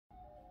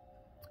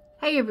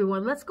Hey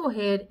everyone, let's go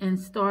ahead and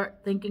start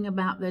thinking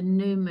about the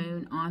new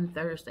moon on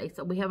Thursday.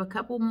 So we have a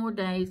couple more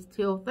days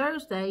till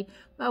Thursday,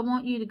 but I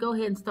want you to go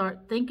ahead and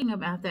start thinking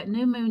about that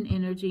new moon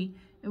energy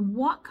and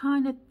what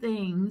kind of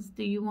things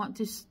do you want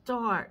to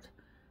start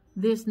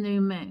this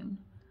new moon?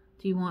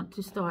 Do you want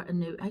to start a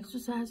new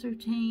exercise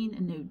routine, a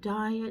new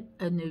diet,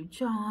 a new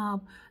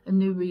job, a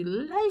new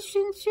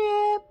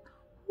relationship?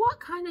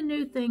 What kind of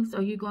new things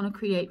are you going to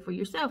create for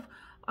yourself?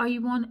 Do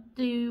you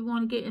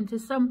want to get into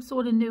some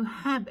sort of new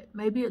habit?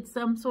 Maybe it's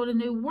some sort of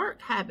new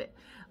work habit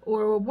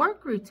or a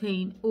work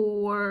routine,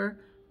 or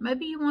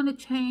maybe you want to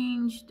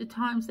change the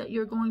times that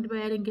you're going to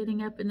bed and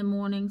getting up in the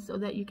morning so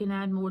that you can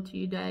add more to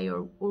your day,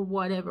 or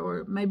whatever.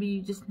 Or maybe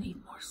you just need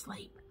more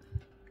sleep.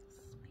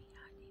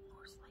 I need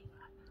more sleep.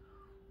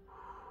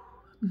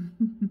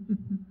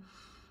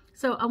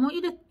 So I want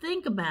you to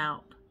think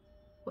about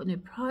what new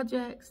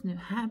projects, new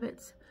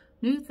habits,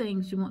 new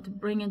things you want to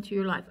bring into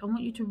your life. I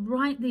want you to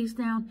write these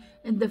down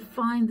and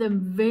define them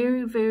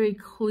very, very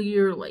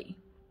clearly.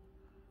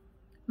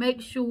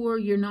 Make sure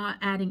you're not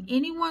adding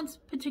anyone's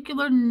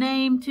particular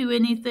name to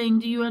anything.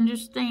 Do you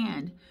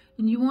understand?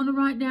 And you want to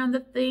write down the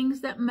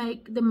things that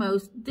make the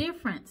most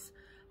difference.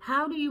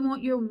 How do you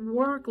want your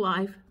work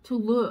life to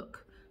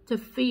look, to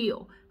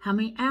feel? How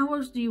many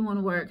hours do you want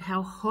to work?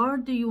 How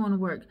hard do you want to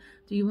work?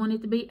 Do you want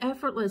it to be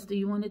effortless? Do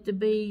you want it to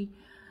be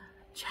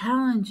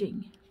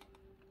challenging?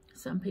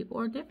 Some people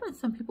are different.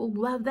 Some people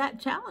love that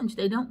challenge.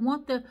 They don't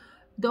want the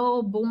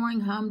dull, boring,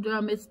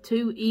 humdrum, it's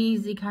too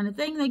easy kind of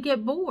thing. They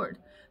get bored.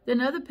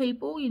 Then other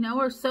people,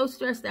 are so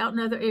stressed out in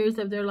other areas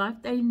of their life,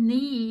 they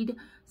need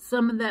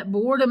some of that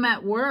boredom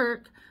at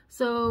work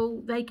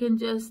so they can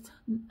just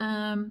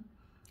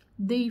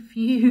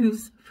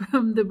defuse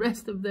from the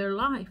rest of their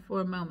life for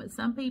a moment.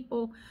 Some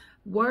people,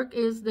 work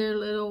is their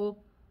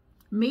little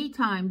me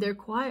time, their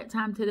quiet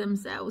time to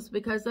themselves,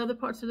 because other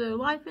parts of their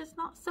life is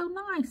not so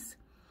nice.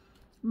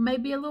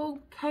 Maybe a little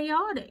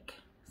chaotic.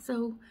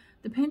 So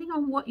depending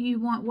on what you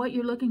want, what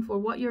you're looking for,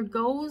 what your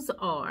goals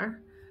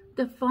are,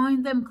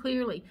 define them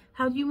clearly.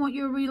 How do you want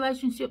your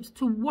relationships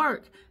to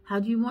work? How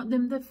do you want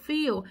them to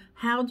feel?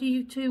 How do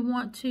you two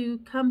want to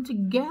come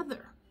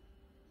together?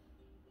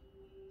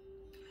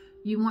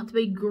 You want to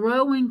be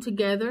growing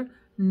together,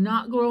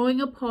 not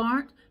growing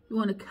apart. You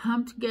want to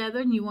come together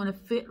and you want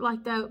to fit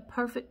like that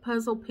perfect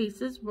puzzle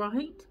pieces,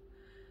 right?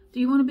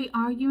 Do you want to be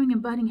arguing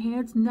and butting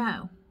heads?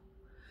 No.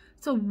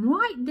 So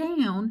write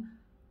down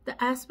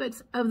the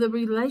aspects of the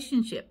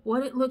relationship,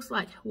 what it looks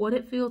like, what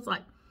it feels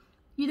like.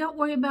 You don't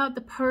worry about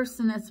the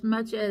person as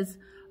much as,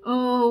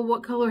 oh,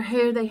 what color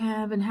hair they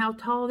have and how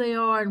tall they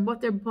are and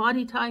what their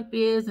body type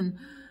is, and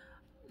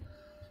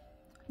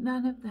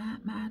none of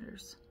that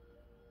matters.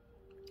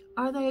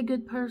 Are they a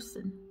good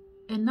person?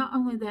 And not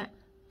only that,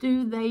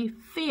 do they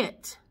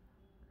fit?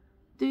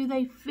 Do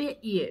they fit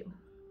you?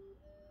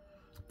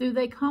 Do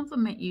they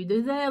compliment you?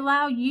 Do they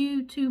allow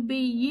you to be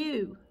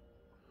you?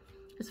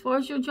 As far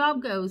as your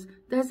job goes,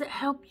 does it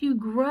help you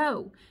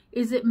grow?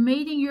 Is it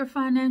meeting your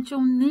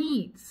financial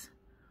needs?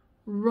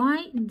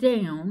 Write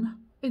down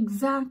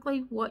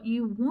exactly what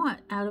you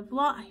want out of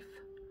life.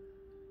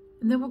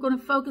 And then we're going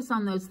to focus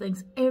on those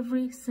things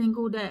every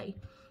single day.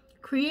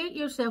 Create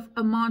yourself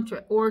a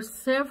mantra or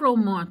several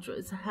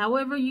mantras,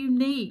 however you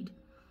need.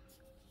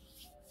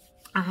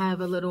 I have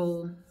a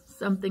little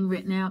something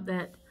written out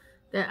that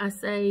I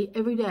say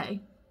every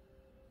day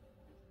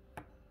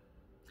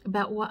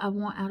about what I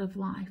want out of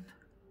life.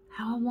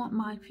 How I want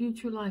my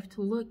future life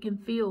to look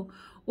and feel,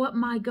 what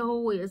my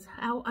goal is,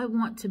 how I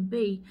want to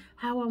be,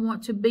 how I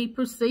want to be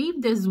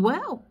perceived as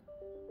well.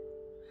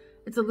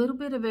 It's a little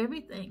bit of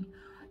everything.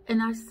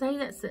 And I say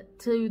that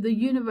to the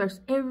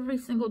universe every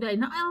single day.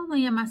 Not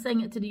only am I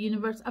saying it to the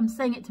universe, I'm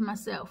saying it to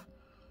myself.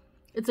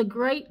 It's a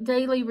great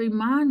daily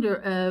reminder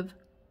of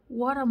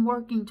what I'm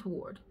working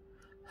toward,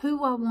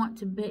 who I want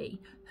to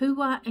be,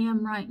 who I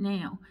am right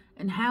now,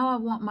 and how I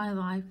want my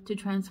life to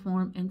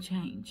transform and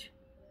change.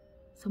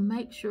 So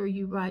make sure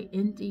you write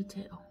in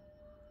detail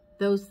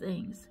those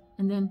things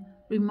and then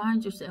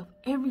remind yourself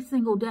every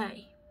single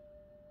day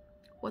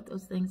what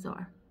those things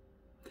are.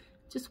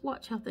 Just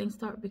watch how things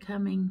start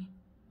becoming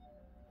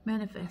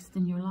manifest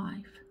in your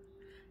life.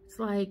 It's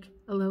like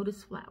a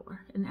lotus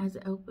flower, and as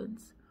it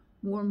opens,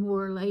 more and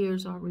more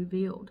layers are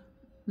revealed.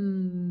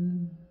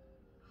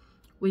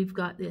 We've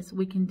got this.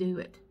 We can do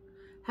it.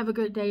 Have a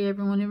great day,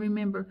 everyone. And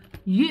remember,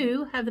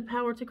 you have the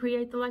power to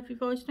create the life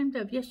you've always dreamed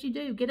of. Yes, you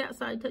do. Get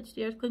outside, touch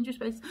the earth, cleanse your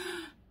space,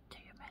 do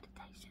your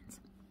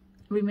meditations.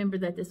 Remember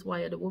that this is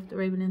Wyatt, the wolf, the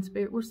raven, and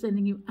spirit, we're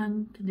sending you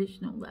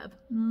unconditional love.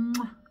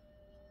 Mwah.